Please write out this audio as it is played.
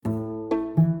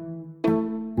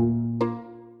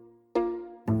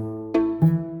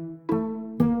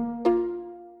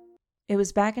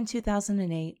was back in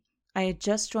 2008. I had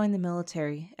just joined the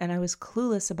military, and I was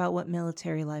clueless about what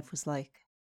military life was like.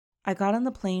 I got on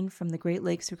the plane from the Great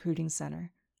Lakes Recruiting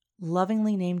Center,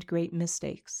 lovingly named Great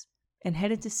Mistakes, and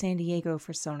headed to San Diego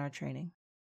for sonar training.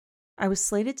 I was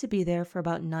slated to be there for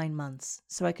about 9 months,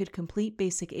 so I could complete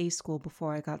basic A school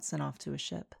before I got sent off to a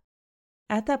ship.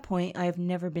 At that point, I have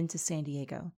never been to San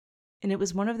Diego, and it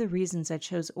was one of the reasons I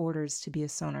chose orders to be a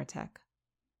sonar tech.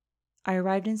 I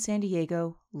arrived in San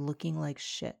Diego looking like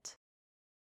shit.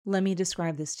 Let me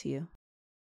describe this to you.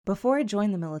 Before I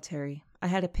joined the military, I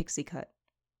had a pixie cut.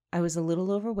 I was a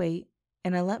little overweight,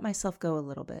 and I let myself go a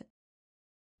little bit.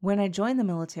 When I joined the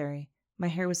military, my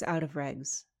hair was out of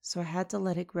regs, so I had to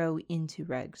let it grow into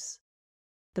regs.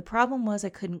 The problem was I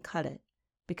couldn't cut it,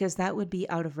 because that would be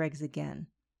out of regs again,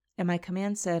 and my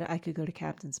command said I could go to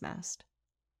captain's mast.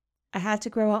 I had to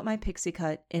grow out my pixie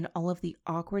cut in all of the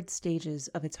awkward stages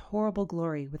of its horrible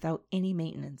glory without any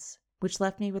maintenance, which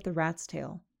left me with a rat's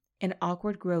tail and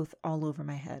awkward growth all over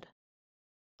my head.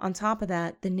 On top of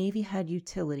that, the Navy had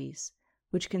utilities,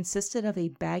 which consisted of a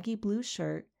baggy blue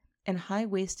shirt and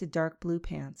high-waisted dark blue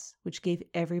pants, which gave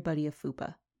everybody a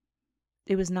fupa.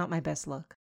 It was not my best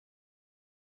look.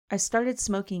 I started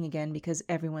smoking again because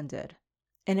everyone did,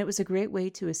 and it was a great way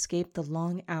to escape the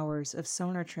long hours of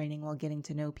sonar training while getting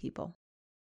to know people.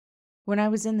 When I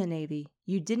was in the Navy,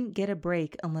 you didn't get a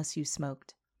break unless you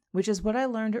smoked, which is what I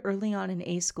learned early on in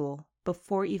A school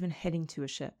before even heading to a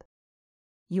ship.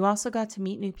 You also got to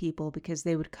meet new people because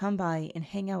they would come by and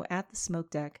hang out at the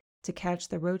smoke deck to catch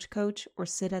the roach coach or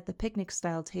sit at the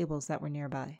picnic-style tables that were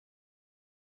nearby.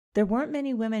 There weren't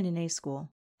many women in A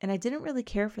school, and I didn't really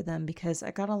care for them because I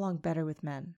got along better with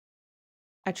men.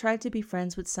 I tried to be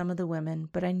friends with some of the women,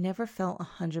 but I never felt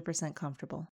 100%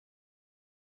 comfortable.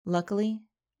 Luckily,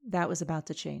 that was about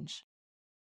to change.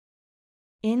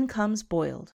 In comes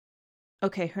Boiled.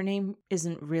 Okay, her name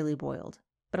isn't really Boiled,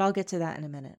 but I'll get to that in a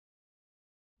minute.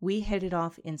 We hit it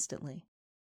off instantly.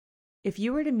 If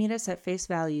you were to meet us at face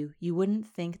value, you wouldn't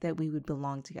think that we would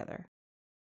belong together.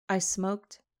 I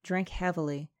smoked, drank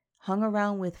heavily, hung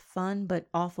around with fun but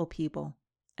awful people,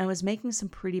 and was making some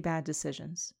pretty bad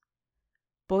decisions.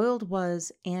 Boiled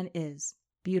was, and is,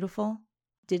 beautiful,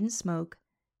 didn't smoke,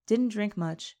 didn't drink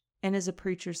much, and is a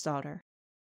preacher's daughter.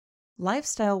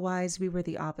 Lifestyle-wise, we were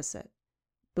the opposite,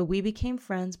 but we became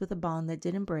friends with a bond that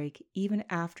didn't break even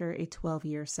after a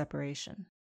 12-year separation.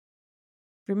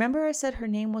 Remember I said her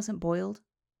name wasn't Boiled?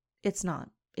 It's not.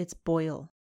 It's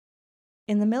Boyle.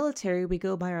 In the military, we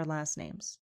go by our last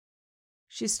names.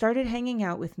 She started hanging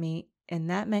out with me, and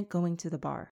that meant going to the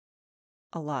bar.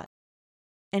 A lot.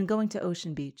 And going to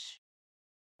Ocean Beach.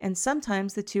 And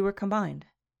sometimes the two were combined.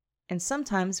 And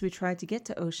sometimes we tried to get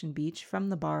to Ocean Beach from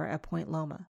the bar at Point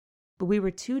Loma. But we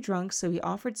were too drunk, so we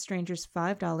offered strangers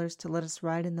 $5 to let us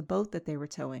ride in the boat that they were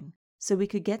towing, so we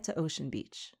could get to Ocean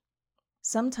Beach.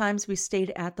 Sometimes we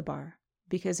stayed at the bar,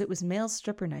 because it was male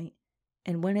stripper night,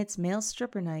 and when it's male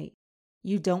stripper night,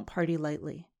 you don't party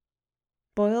lightly.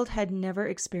 Boiled had never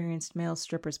experienced male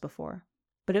strippers before,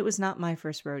 but it was not my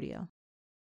first rodeo.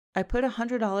 I put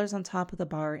 $100 on top of the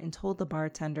bar and told the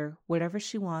bartender whatever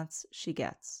she wants, she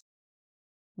gets.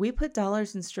 We put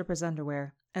dollars in strippers'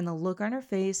 underwear, and the look on her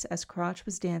face as Crotch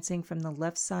was dancing from the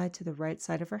left side to the right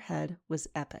side of her head was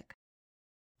epic.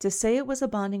 To say it was a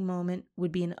bonding moment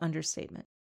would be an understatement.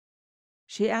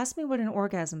 She asked me what an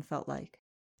orgasm felt like,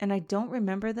 and I don't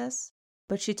remember this,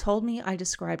 but she told me I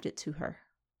described it to her.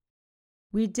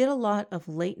 We did a lot of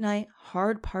late-night,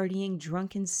 hard-partying,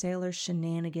 drunken sailor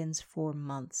shenanigans for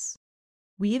months.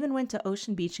 We even went to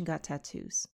Ocean Beach and got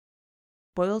tattoos.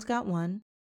 Boiled got one,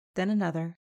 then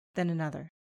another, then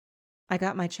another. I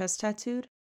got my chest tattooed,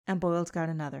 and Boiled got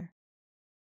another.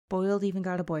 Boiled even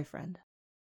got a boyfriend.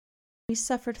 We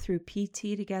suffered through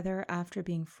PT together after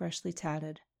being freshly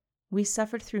tatted. We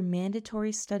suffered through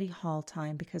mandatory study hall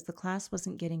time because the class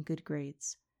wasn't getting good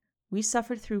grades. We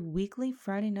suffered through weekly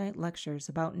Friday night lectures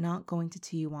about not going to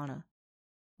Tijuana.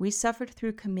 We suffered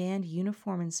through command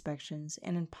uniform inspections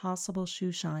and impossible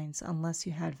shoe shines unless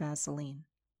you had Vaseline.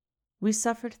 We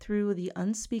suffered through the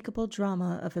unspeakable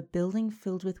drama of a building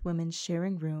filled with women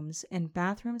sharing rooms and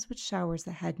bathrooms with showers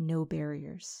that had no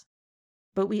barriers.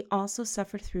 But we also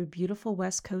suffered through beautiful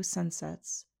West Coast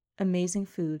sunsets, amazing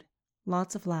food,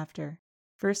 lots of laughter,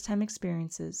 first-time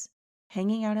experiences,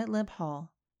 hanging out at Lib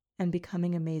Hall, and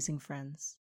becoming amazing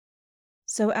friends.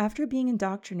 So after being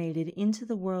indoctrinated into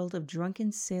the world of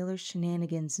drunken sailor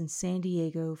shenanigans in San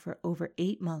Diego for over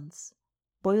 8 months,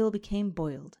 Boyle became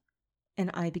Boiled, and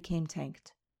I became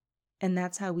Tanked. And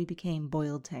that's how we became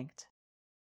Boiled Tanked.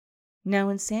 Now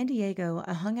in San Diego,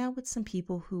 I hung out with some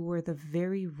people who were the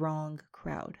very wrong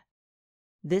crowd.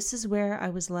 This is where I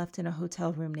was left in a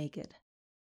hotel room naked.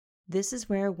 This is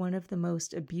where one of the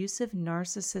most abusive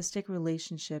narcissistic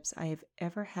relationships I have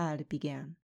ever had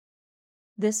began.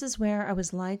 This is where I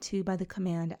was lied to by the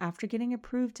command after getting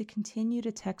approved to continue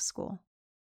to tech school.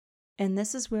 And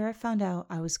this is where I found out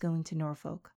I was going to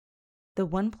Norfolk, the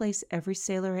one place every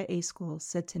sailor at A school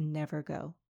said to never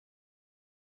go.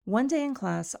 One day in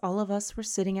class, all of us were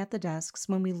sitting at the desks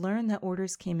when we learned that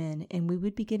orders came in and we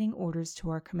would be getting orders to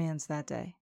our commands that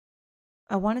day.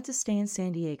 I wanted to stay in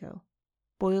San Diego.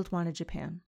 Boyled wanted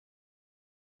Japan.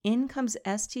 In comes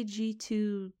STG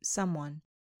to someone,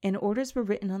 and orders were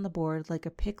written on the board like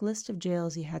a pick list of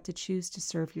jails you had to choose to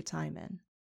serve your time in.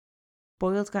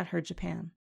 Boyled got her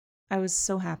Japan. I was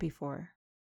so happy for her.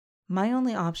 My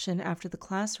only option after the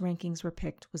class rankings were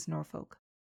picked was Norfolk.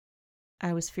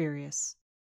 I was furious.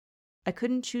 I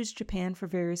couldn't choose Japan for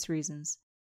various reasons,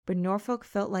 but Norfolk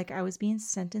felt like I was being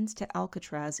sentenced to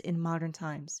Alcatraz in modern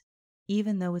times,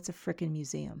 even though it's a frickin'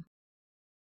 museum.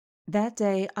 That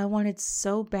day, I wanted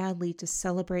so badly to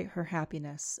celebrate her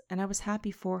happiness, and I was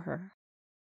happy for her.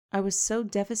 I was so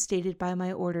devastated by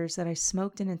my orders that I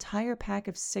smoked an entire pack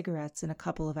of cigarettes in a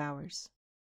couple of hours.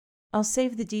 I'll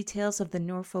save the details of the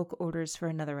Norfolk orders for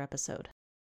another episode.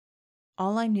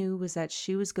 All I knew was that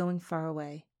she was going far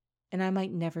away, and I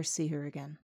might never see her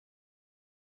again.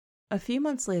 A few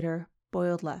months later,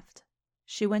 Boyled left.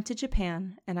 She went to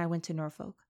Japan, and I went to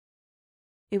Norfolk.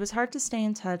 It was hard to stay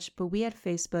in touch, but we had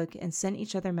Facebook and sent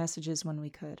each other messages when we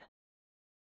could.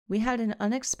 We had an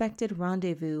unexpected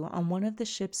rendezvous on one of the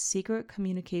ship's secret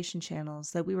communication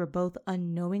channels that we were both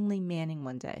unknowingly manning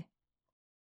one day.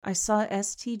 I saw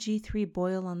STG-3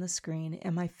 Boyle on the screen,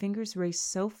 and my fingers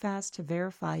raced so fast to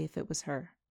verify if it was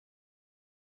her.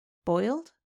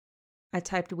 Boyled? I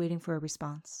typed, waiting for a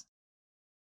response.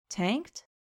 Tanked?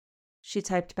 She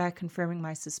typed back, confirming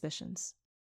my suspicions.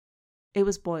 It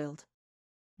was Boyled.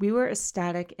 We were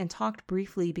ecstatic and talked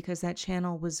briefly because that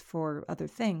channel was for other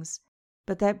things,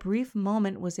 but that brief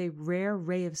moment was a rare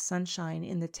ray of sunshine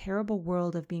in the terrible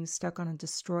world of being stuck on a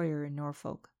destroyer in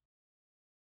Norfolk.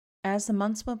 As the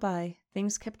months went by,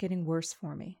 things kept getting worse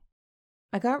for me.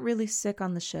 I got really sick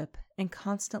on the ship and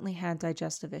constantly had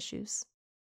digestive issues.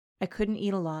 I couldn't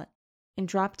eat a lot and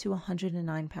dropped to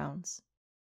 109 pounds.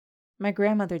 My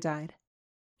grandmother died,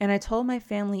 and I told my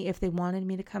family if they wanted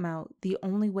me to come out, the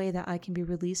only way that I can be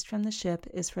released from the ship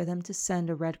is for them to send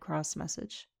a Red Cross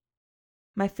message.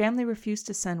 My family refused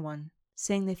to send one,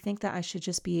 saying they think that I should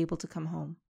just be able to come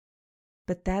home.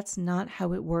 But that's not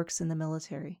how it works in the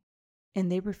military,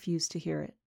 and they refused to hear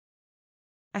it.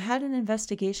 I had an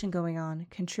investigation going on,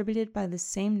 contributed by the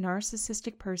same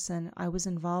narcissistic person I was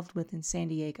involved with in San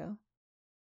Diego.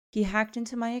 He hacked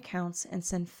into my accounts and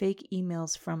sent fake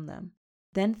emails from them,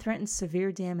 then threatened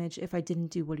severe damage if I didn't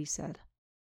do what he said.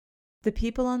 The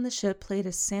people on the ship played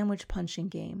a sandwich punching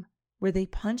game, where they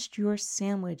punched your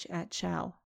sandwich at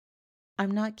chow.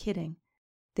 I'm not kidding.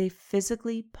 They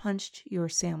physically punched your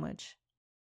sandwich.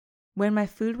 When my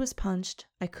food was punched,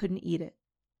 I couldn't eat it,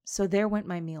 so there went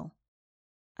my meal.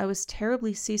 I was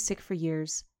terribly seasick for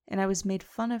years, and I was made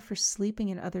fun of for sleeping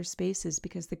in other spaces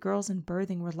because the girls in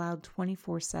berthing were loud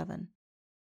 24/7.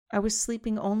 I was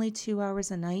sleeping only 2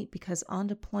 hours a night because on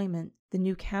deployment, the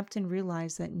new captain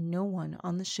realized that no one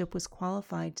on the ship was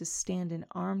qualified to stand an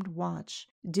armed watch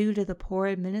due to the poor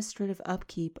administrative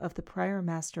upkeep of the prior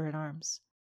master-at-arms.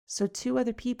 So 2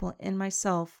 other people and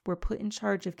myself were put in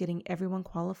charge of getting everyone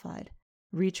qualified,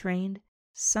 retrained,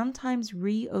 sometimes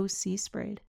re-OC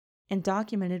sprayed, and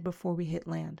documented before we hit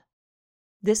land.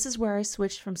 This is where I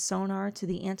switched from sonar to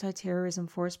the anti-terrorism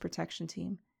force protection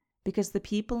team, because the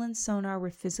people in sonar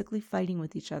were physically fighting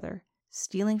with each other,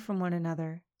 stealing from one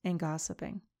another, and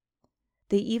gossiping.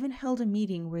 They even held a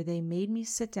meeting where they made me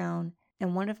sit down,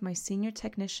 and one of my senior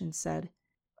technicians said,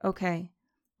 "Okay,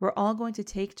 we're all going to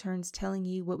take turns telling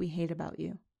you what we hate about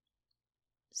you."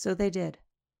 So they did,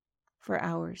 for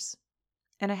hours,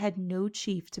 and I had no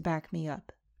chief to back me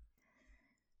up.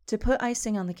 To put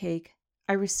icing on the cake,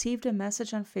 I received a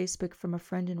message on Facebook from a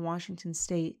friend in Washington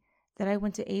State that I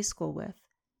went to A school with,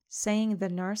 saying the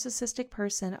narcissistic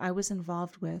person I was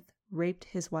involved with raped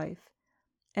his wife,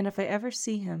 and if I ever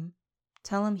see him,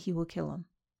 tell him he will kill him.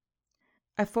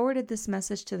 I forwarded this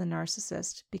message to the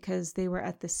narcissist because they were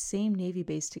at the same Navy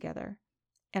base together,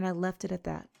 and I left it at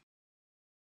that.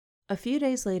 A few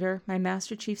days later, my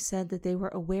Master Chief said that they were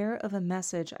aware of a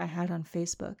message I had on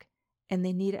Facebook, and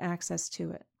they need access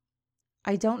to it.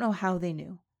 I don't know how they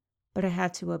knew, but I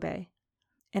had to obey,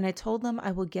 and I told them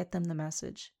I will get them the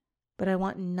message, but I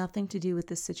want nothing to do with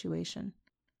this situation.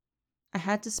 I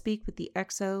had to speak with the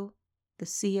XO, the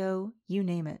CO, you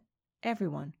name it,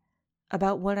 everyone,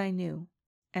 about what I knew,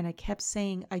 and I kept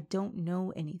saying I don't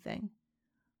know anything.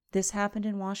 This happened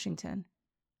in Washington.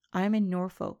 I'm in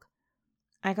Norfolk.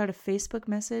 I got a Facebook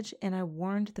message and I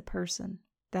warned the person.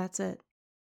 That's it.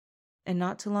 And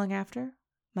not too long after,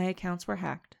 my accounts were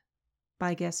hacked.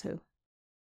 By guess who?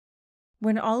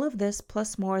 When all of this,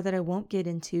 plus more that I won't get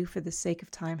into for the sake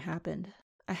of time, happened,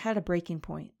 I had a breaking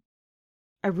point.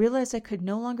 I realized I could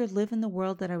no longer live in the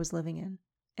world that I was living in,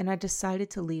 and I decided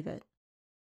to leave it.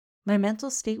 My mental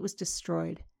state was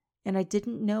destroyed, and I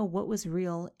didn't know what was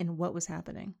real and what was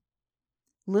happening.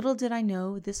 Little did I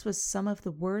know this was some of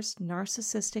the worst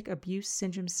narcissistic abuse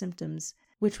syndrome symptoms,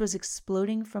 which was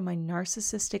exploding from my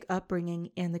narcissistic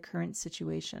upbringing and the current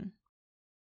situation.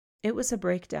 It was a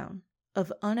breakdown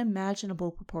of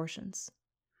unimaginable proportions.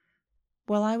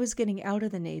 While I was getting out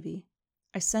of the Navy,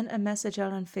 I sent a message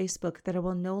out on Facebook that I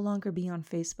will no longer be on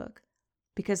Facebook,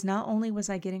 because not only was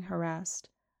I getting harassed,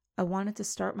 I wanted to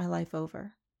start my life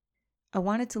over. I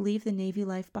wanted to leave the Navy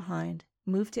life behind,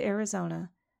 move to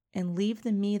Arizona, and leave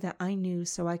the me that I knew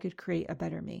so I could create a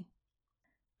better me.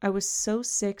 I was so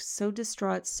sick, so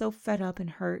distraught, so fed up and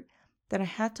hurt that I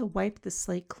had to wipe the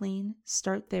slate clean,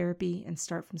 start therapy, and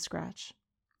start from scratch.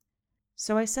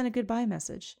 So I sent a goodbye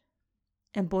message,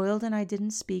 and Boyled and I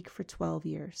didn't speak for 12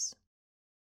 years.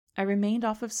 I remained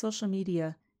off of social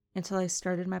media until I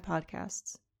started my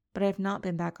podcasts, but I have not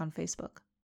been back on Facebook.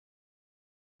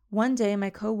 One day, my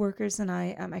co-workers and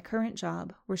I at my current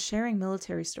job were sharing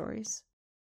military stories.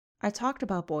 I talked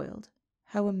about Boyled,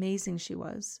 how amazing she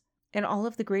was, and all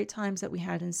of the great times that we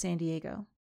had in San Diego.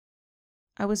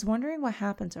 I was wondering what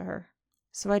happened to her,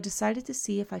 so I decided to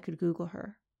see if I could Google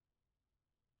her.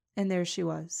 And there she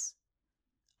was,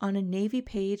 on a Navy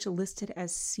page listed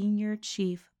as Senior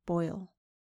Chief Boyle.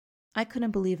 I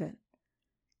couldn't believe it.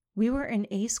 We were in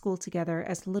A school together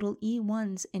as little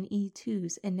E1s and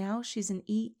E2s, and now she's an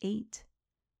E8.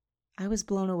 I was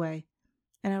blown away,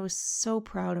 and I was so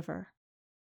proud of her.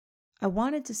 I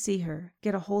wanted to see her,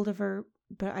 get a hold of her,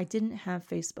 but I didn't have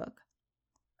Facebook.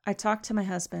 I talked to my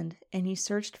husband, and he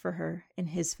searched for her in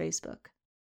his Facebook.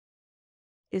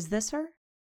 Is this her?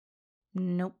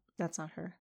 Nope, that's not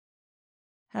her.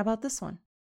 How about this one?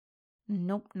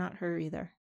 Nope, not her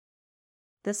either.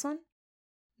 This one?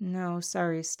 No,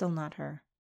 sorry, still not her.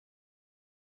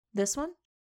 This one?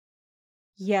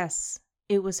 Yes,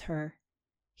 it was her.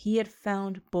 He had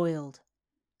found Boyled.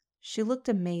 She looked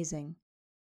amazing.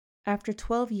 After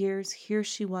 12 years, here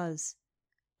she was,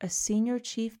 a Senior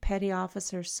Chief Petty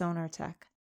Officer sonar tech,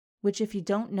 which, if you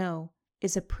don't know,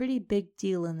 is a pretty big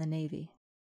deal in the Navy.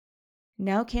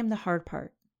 Now came the hard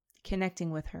part, connecting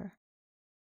with her.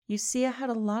 You see, I had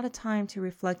a lot of time to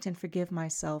reflect and forgive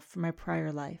myself for my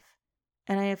prior life,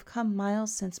 and I have come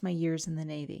miles since my years in the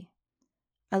Navy.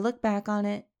 I look back on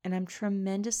it, and I'm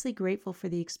tremendously grateful for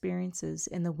the experiences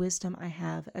and the wisdom I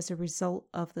have as a result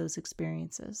of those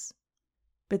experiences.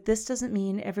 But this doesn't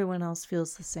mean everyone else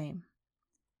feels the same.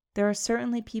 There are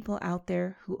certainly people out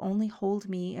there who only hold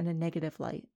me in a negative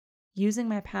light, using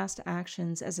my past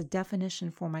actions as a definition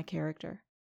for my character.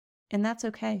 And that's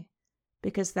okay,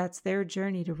 because that's their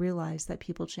journey to realize that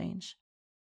people change.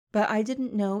 But I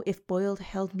didn't know if Boyled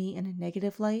held me in a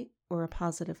negative light or a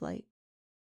positive light.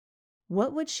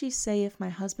 What would she say if my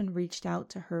husband reached out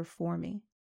to her for me?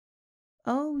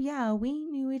 Oh, yeah, we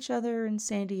knew each other in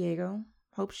San Diego.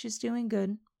 Hope she's doing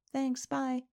good. Thanks,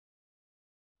 bye.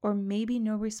 Or maybe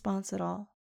no response at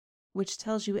all, which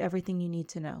tells you everything you need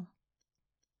to know.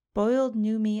 Boyled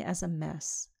knew me as a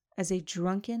mess, as a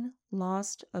drunken,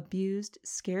 lost, abused,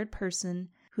 scared person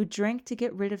who drank to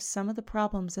get rid of some of the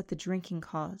problems that the drinking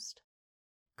caused.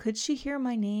 Could she hear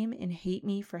my name and hate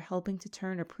me for helping to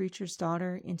turn a preacher's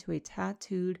daughter into a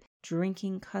tattooed,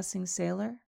 drinking, cussing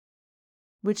sailor?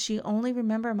 Would she only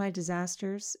remember my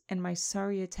disasters and my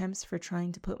sorry attempts for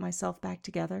trying to put myself back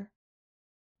together?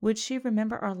 Would she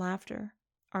remember our laughter,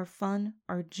 our fun,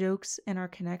 our jokes, and our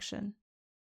connection?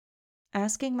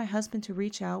 Asking my husband to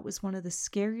reach out was one of the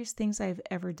scariest things I have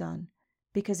ever done,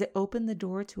 because it opened the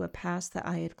door to a past that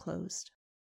I had closed.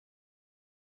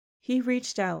 He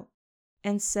reached out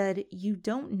and said, "You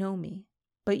don't know me,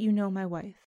 but you know my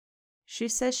wife. She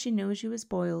says she knows you as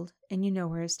Boyled, and you know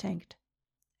her as Tanked.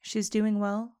 She's doing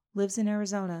well, lives in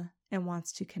Arizona, and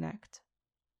wants to connect."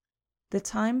 The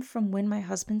time from when my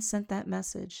husband sent that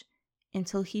message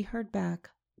until he heard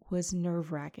back was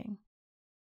nerve-wracking.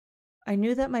 I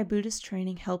knew that my Buddhist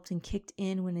training helped and kicked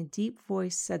in when a deep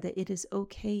voice said that it is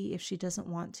okay if she doesn't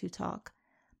want to talk,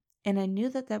 and I knew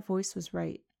that that voice was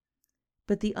right.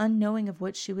 But the unknowing of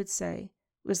what she would say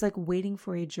was like waiting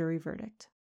for a jury verdict.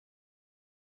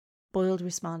 Boyled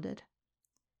responded.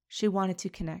 She wanted to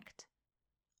connect.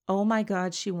 Oh my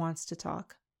God, she wants to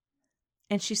talk.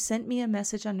 And she sent me a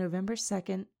message on November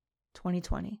 2nd,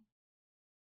 2020.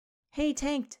 Hey,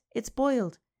 Tanked, it's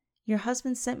Boiled. Your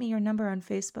husband sent me your number on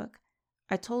Facebook.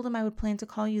 I told him I would plan to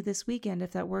call you this weekend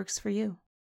if that works for you.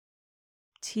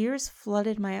 Tears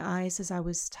flooded my eyes as I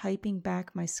was typing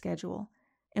back my schedule,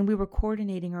 and we were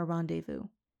coordinating our rendezvous.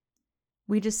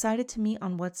 We decided to meet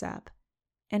on WhatsApp,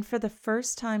 and for the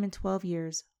first time in 12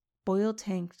 years, Boiled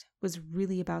Tanked was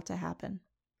really about to happen.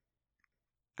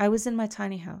 I was in my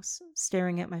tiny house,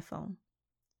 staring at my phone.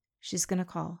 She's gonna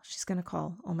call. She's gonna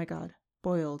call. Oh my God.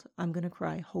 Boiled. I'm gonna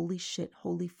cry. Holy shit.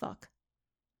 Holy fuck.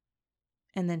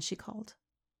 And then she called.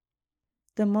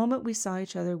 The moment we saw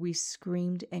each other, we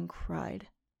screamed and cried.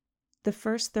 The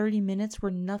first 30 minutes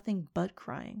were nothing but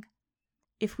crying.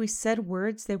 If we said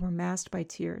words, they were masked by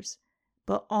tears,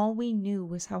 but all we knew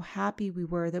was how happy we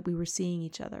were that we were seeing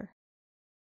each other.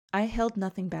 I held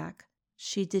nothing back.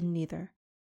 She didn't either.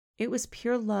 It was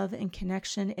pure love and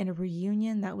connection and a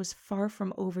reunion that was far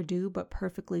from overdue but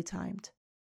perfectly timed.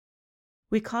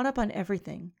 We caught up on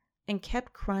everything and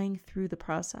kept crying through the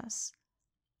process.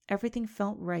 Everything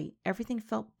felt right. Everything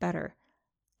felt better.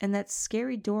 And that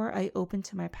scary door I opened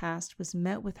to my past was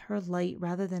met with her light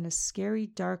rather than a scary,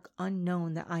 dark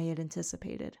unknown that I had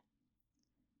anticipated.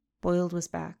 Boiled was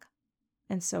back,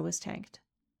 and so was Tanked.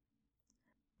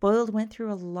 Boiled went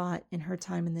through a lot in her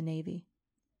time in the Navy.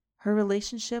 Her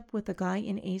relationship with a guy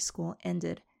in A school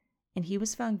ended, and he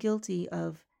was found guilty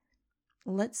of,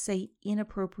 let's say,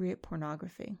 inappropriate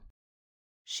pornography.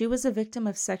 She was a victim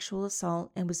of sexual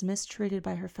assault and was mistreated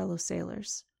by her fellow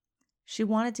sailors. She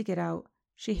wanted to get out.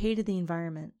 She hated the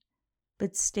environment,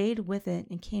 but stayed with it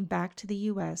and came back to the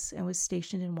U.S. and was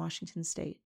stationed in Washington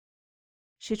State.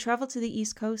 She traveled to the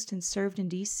East Coast and served in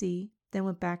D.C., then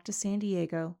went back to San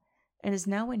Diego, and is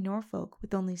now in Norfolk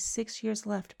with only 6 years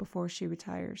left before she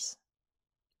retires.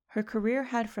 Her career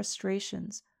had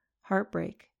frustrations,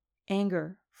 heartbreak,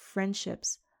 anger,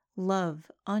 friendships,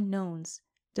 love, unknowns,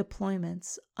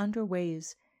 deployments,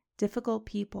 underways, difficult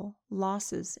people,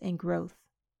 losses, and growth.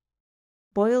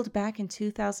 Boiled back in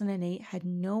 2008 had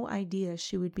no idea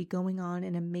she would be going on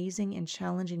an amazing and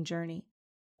challenging journey,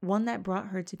 one that brought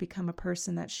her to become a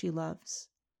person that she loves.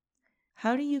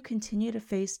 How do you continue to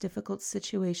face difficult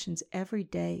situations every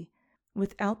day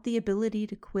without the ability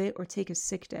to quit or take a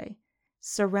sick day,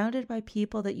 surrounded by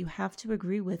people that you have to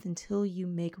agree with until you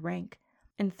make rank,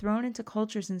 and thrown into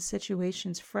cultures and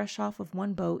situations fresh off of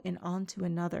one boat and onto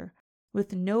another,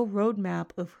 with no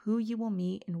roadmap of who you will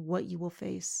meet and what you will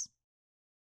face?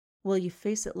 Well, you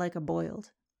face it like a Boiled.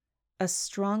 A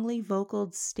strongly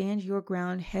vocaled, stand your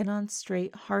ground, head on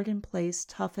straight, heart in place,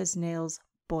 tough as nails,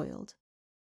 Boiled.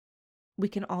 We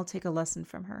can all take a lesson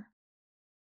from her.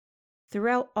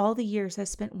 Throughout all the years, I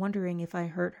spent wondering if I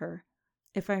hurt her,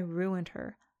 if I ruined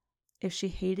her, if she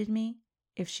hated me,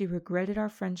 if she regretted our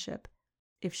friendship,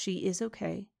 if she is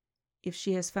okay, if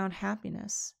she has found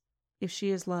happiness, if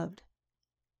she is loved.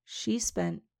 She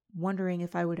spent wondering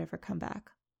if I would ever come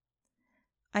back.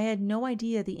 I had no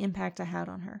idea the impact I had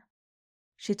on her.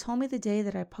 She told me the day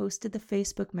that I posted the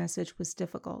Facebook message was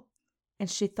difficult, and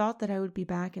she thought that I would be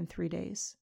back in 3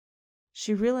 days.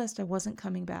 She realized I wasn't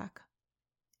coming back,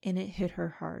 and it hit her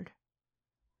hard.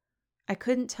 I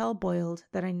couldn't tell Boiled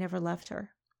that I never left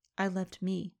her. I left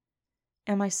me,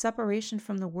 and my separation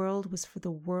from the world was for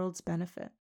the world's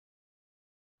benefit.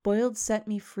 Boiled set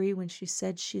me free when she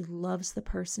said she loves the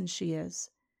person she is.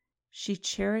 She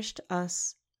cherished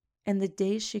us, and the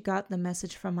day she got the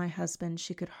message from my husband,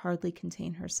 she could hardly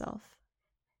contain herself.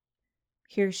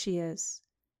 Here she is,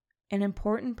 an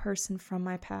important person from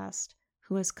my past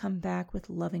who has come back with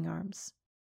loving arms.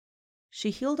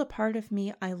 She healed a part of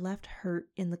me I left hurt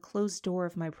in the closed door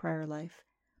of my prior life,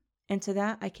 and to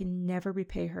that I can never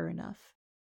repay her enough.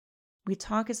 We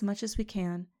talk as much as we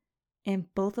can,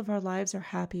 and both of our lives are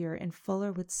happier and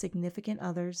fuller with significant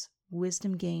others,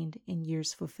 wisdom gained, and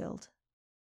years fulfilled.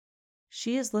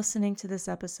 She is listening to this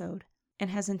episode and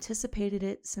has anticipated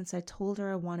it since I told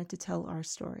her I wanted to tell our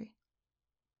story.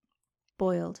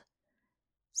 Boiled,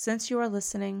 since you are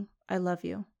listening, I love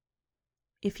you.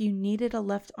 If you needed a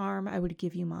left arm, I would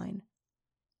give you mine.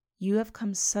 You have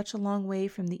come such a long way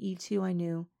from the E2 I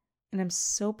knew, and I'm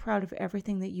so proud of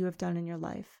everything that you have done in your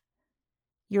life.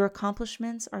 Your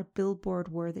accomplishments are billboard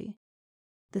worthy.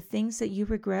 The things that you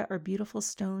regret are beautiful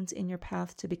stones in your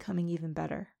path to becoming even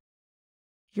better.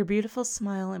 Your beautiful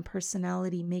smile and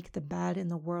personality make the bad in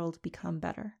the world become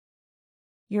better.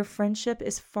 Your friendship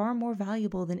is far more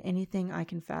valuable than anything I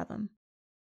can fathom.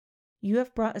 You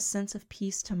have brought a sense of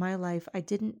peace to my life I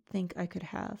didn't think I could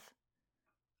have.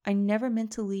 I never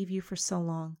meant to leave you for so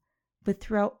long, but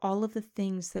throughout all of the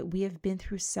things that we have been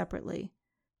through separately,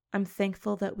 I'm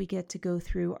thankful that we get to go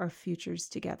through our futures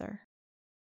together.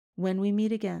 When we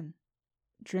meet again,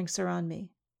 drinks are on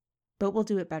me, but we'll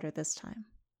do it better this time.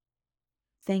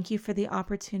 Thank you for the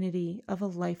opportunity of a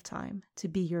lifetime to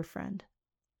be your friend.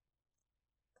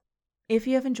 If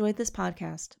you have enjoyed this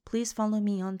podcast, please follow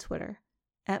me on Twitter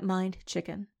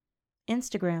 @MindChicken,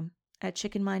 Instagram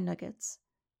 @ChickenMindNuggets,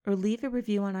 or leave a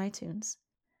review on iTunes.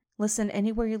 Listen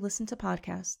anywhere you listen to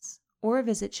podcasts, or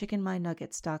visit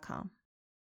chickenmindnuggets.com.